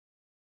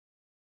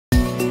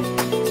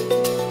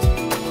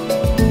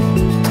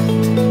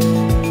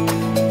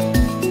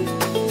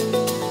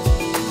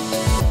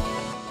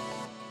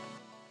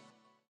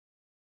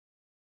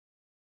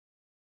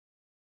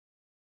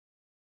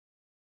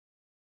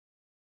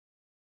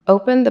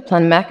Open the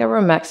Planmeca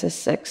Romexis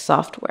 6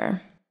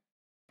 software.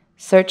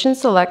 Search and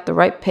select the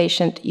right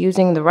patient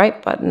using the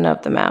right button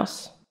of the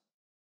mouse.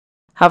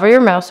 Hover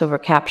your mouse over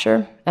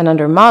Capture, and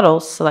under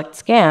Models, select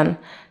Scan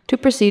to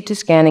proceed to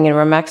scanning in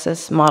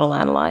Romexis Model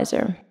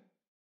Analyzer.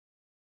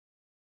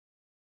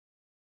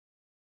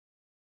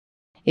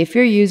 If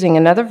you're using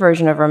another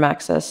version of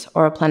Romexis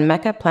or a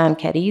Planmeca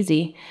PlanCat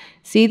Easy,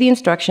 see the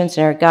instructions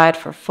in our guide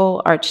for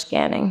full arch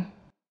scanning.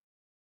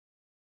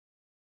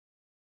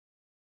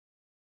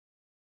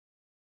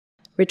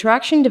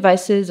 Retraction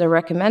devices are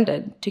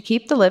recommended to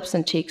keep the lips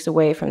and cheeks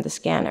away from the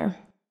scanner.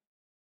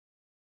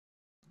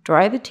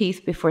 Dry the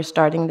teeth before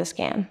starting the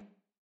scan.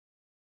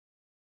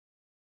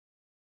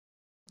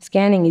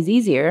 Scanning is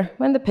easier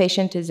when the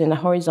patient is in a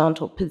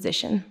horizontal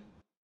position.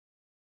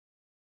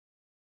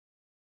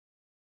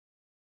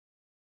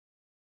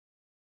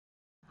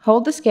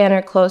 Hold the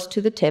scanner close to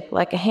the tip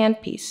like a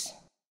handpiece.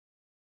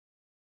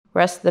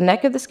 Rest the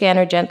neck of the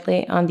scanner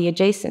gently on the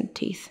adjacent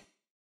teeth.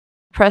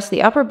 Press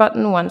the upper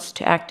button once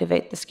to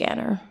activate the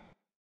scanner.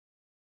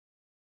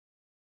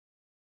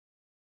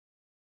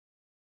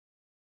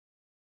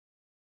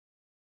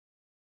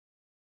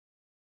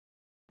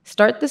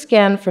 Start the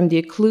scan from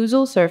the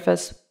occlusal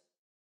surface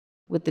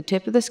with the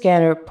tip of the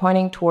scanner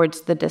pointing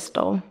towards the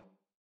distal.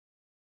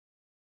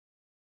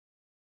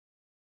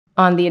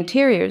 On the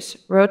interiors,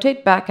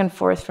 rotate back and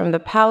forth from the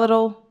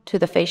palatal to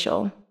the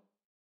facial.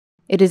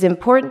 It is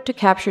important to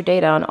capture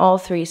data on all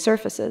three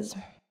surfaces.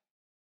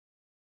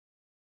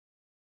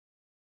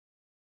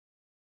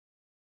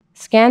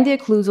 Scan the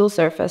occlusal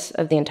surface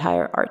of the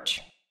entire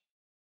arch.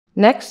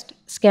 Next,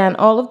 scan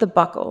all of the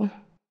buccal.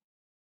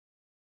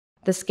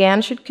 The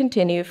scan should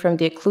continue from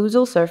the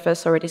occlusal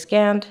surface already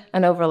scanned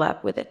and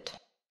overlap with it.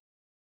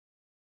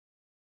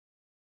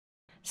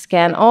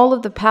 Scan all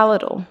of the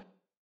palatal.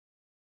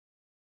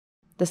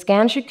 The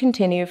scan should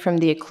continue from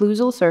the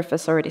occlusal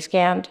surface already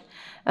scanned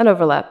and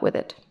overlap with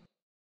it.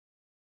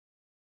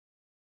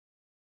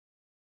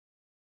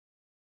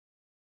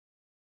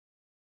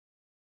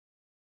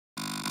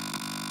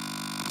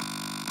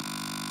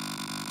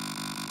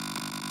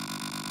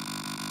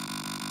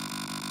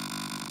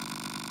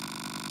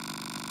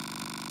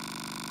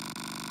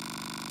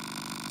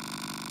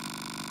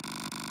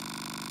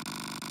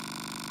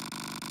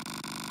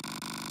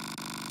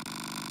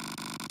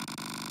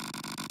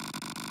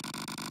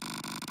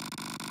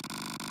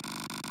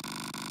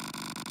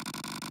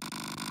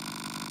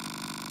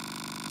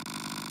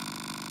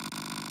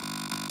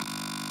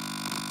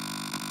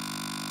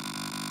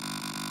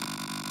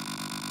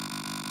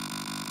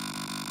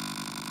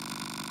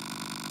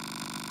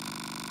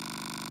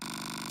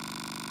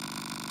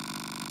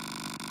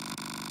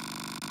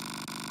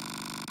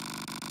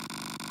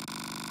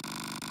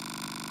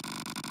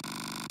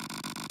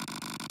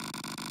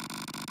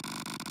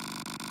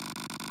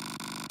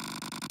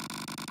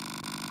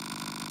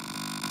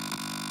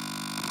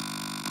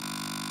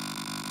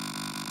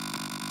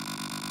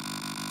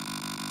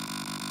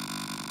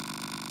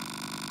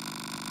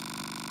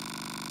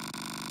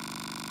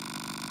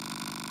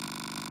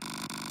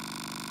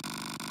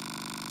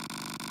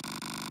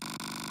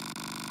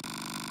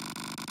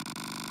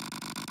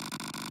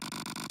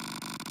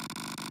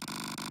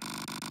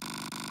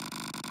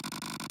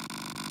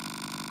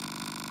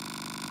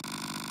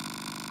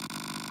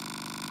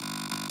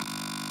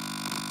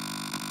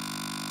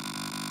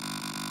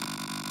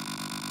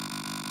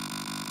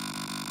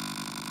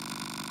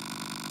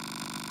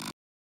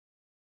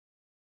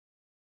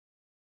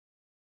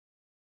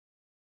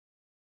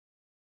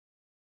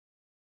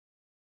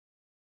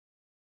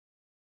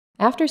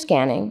 After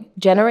scanning,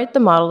 generate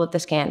the model of the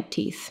scanned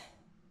teeth.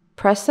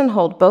 Press and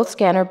hold both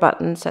scanner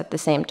buttons at the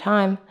same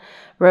time,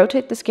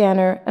 rotate the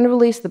scanner, and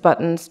release the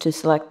buttons to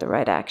select the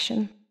right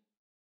action.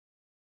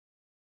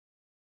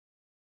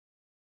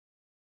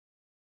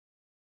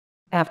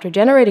 After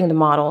generating the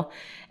model,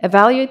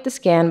 evaluate the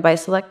scan by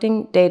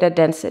selecting Data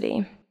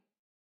Density.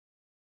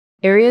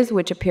 Areas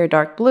which appear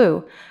dark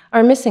blue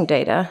are missing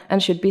data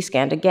and should be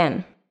scanned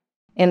again.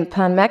 In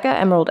Planmeca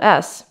Emerald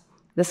S,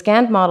 the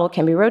scanned model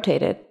can be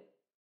rotated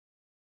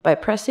by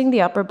pressing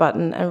the upper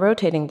button and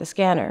rotating the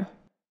scanner.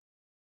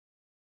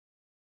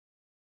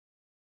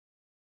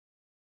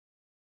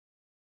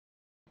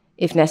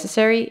 If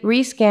necessary,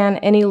 rescan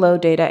any low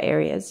data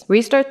areas.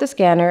 Restart the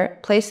scanner,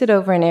 place it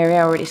over an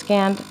area already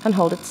scanned, and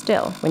hold it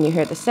still. When you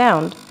hear the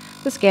sound,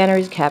 the scanner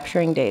is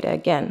capturing data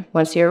again.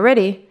 Once you're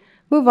ready,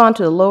 move on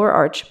to the lower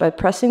arch by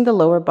pressing the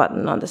lower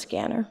button on the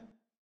scanner.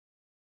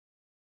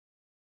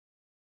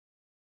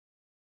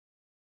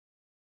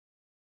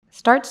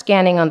 Start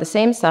scanning on the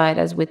same side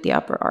as with the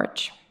upper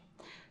arch.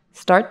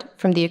 Start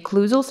from the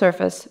occlusal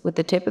surface with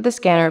the tip of the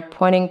scanner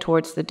pointing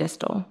towards the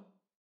distal.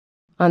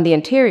 On the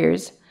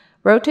interiors,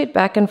 rotate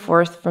back and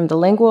forth from the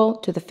lingual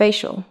to the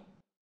facial.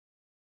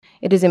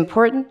 It is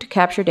important to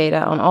capture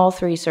data on all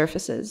three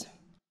surfaces.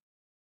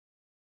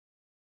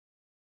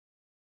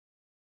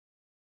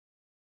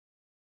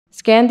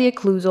 Scan the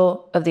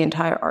occlusal of the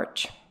entire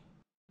arch.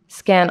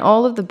 Scan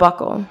all of the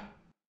buccal.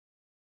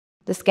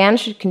 The scan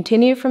should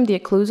continue from the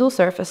occlusal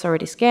surface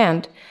already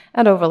scanned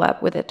and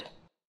overlap with it.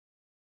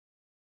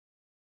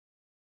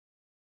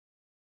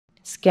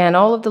 Scan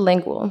all of the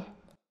lingual.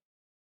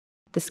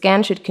 The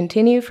scan should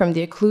continue from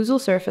the occlusal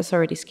surface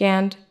already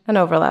scanned and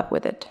overlap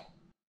with it.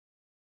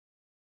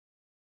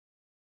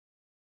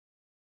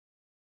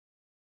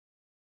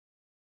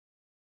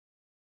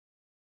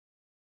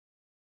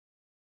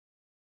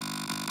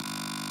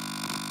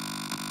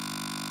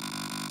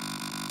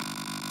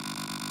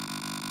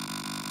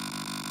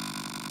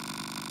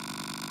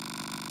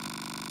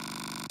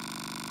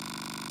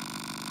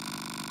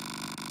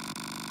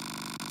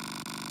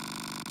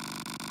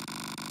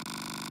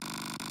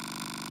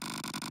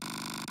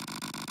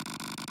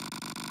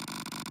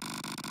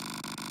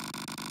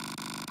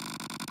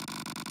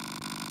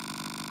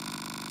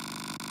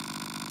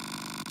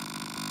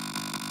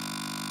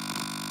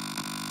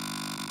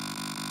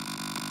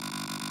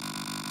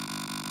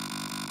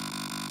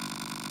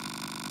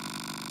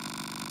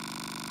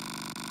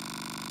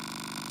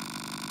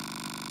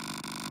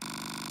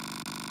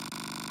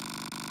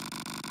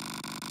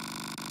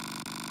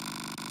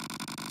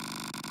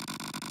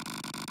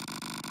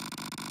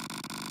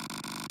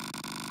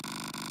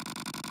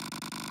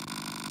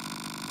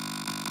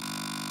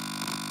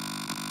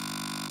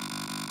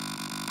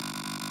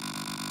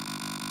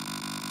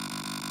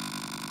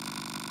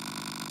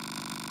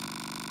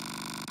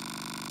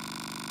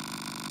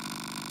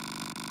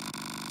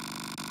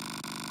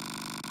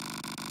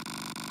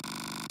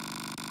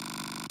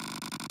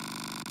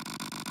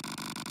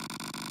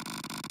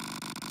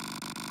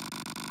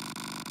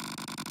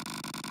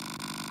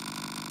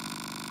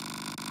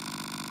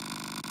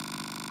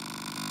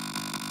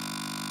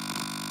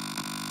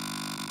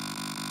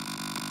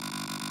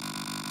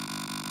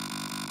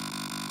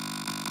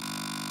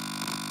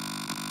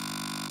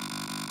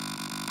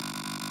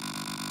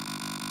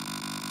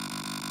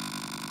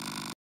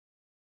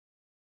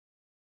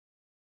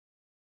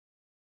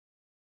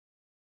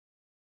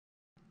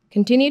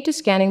 Continue to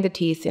scanning the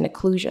teeth in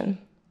occlusion.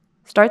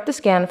 Start the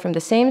scan from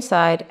the same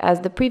side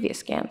as the previous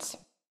scans.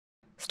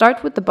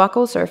 Start with the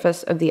buccal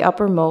surface of the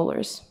upper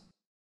molars.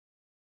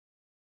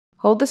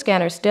 Hold the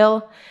scanner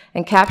still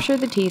and capture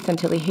the teeth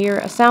until you hear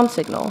a sound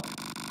signal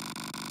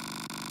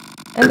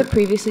and the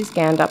previously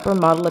scanned upper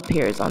model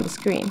appears on the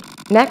screen.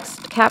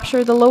 Next,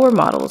 capture the lower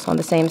models on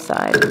the same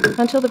side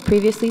until the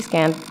previously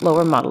scanned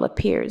lower model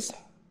appears.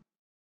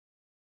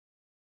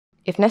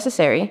 If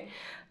necessary,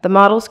 the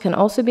models can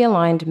also be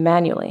aligned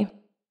manually.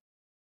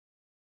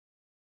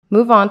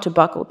 Move on to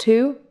Buccal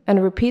 2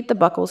 and repeat the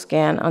Buccal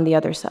scan on the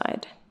other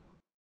side.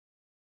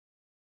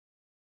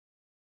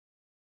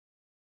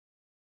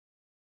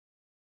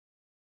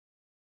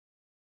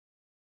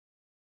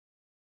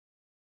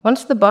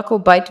 Once the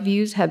Buccal bite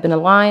views have been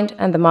aligned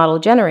and the model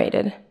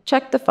generated,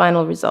 check the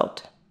final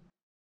result.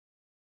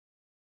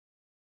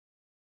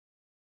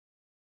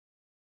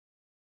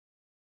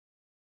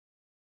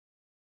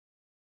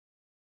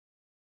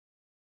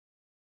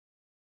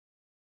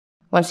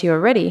 Once you are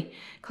ready,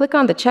 click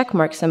on the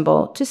checkmark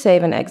symbol to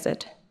save and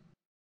exit.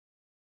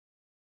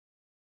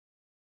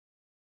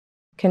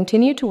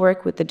 Continue to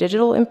work with the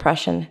digital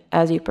impression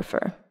as you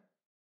prefer.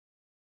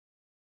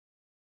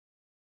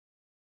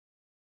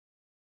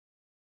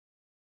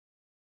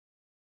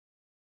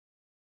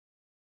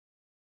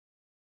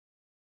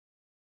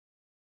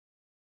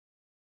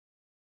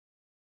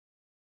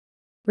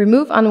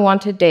 Remove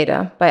unwanted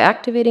data by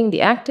activating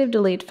the Active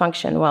Delete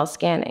function while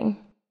scanning.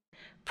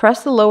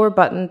 Press the lower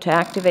button to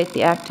activate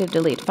the Active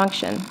Delete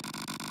function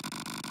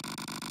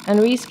and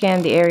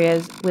rescan the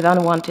areas with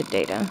unwanted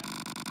data.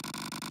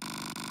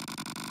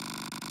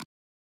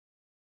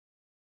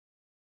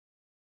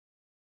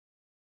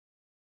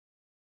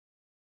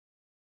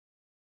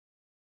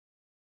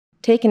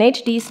 Take an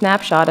HD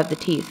snapshot of the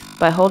teeth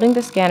by holding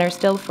the scanner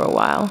still for a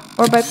while,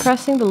 or by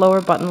pressing the lower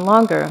button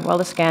longer while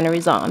the scanner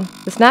is on.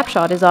 The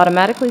snapshot is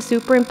automatically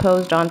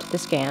superimposed onto the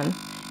scan,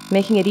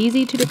 making it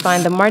easy to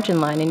define the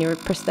margin line in your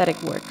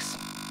prosthetic works.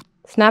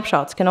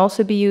 Snapshots can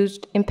also be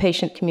used in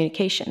patient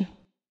communication.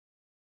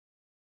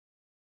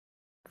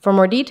 For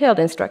more detailed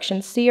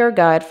instructions, see our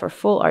guide for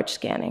full arch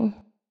scanning.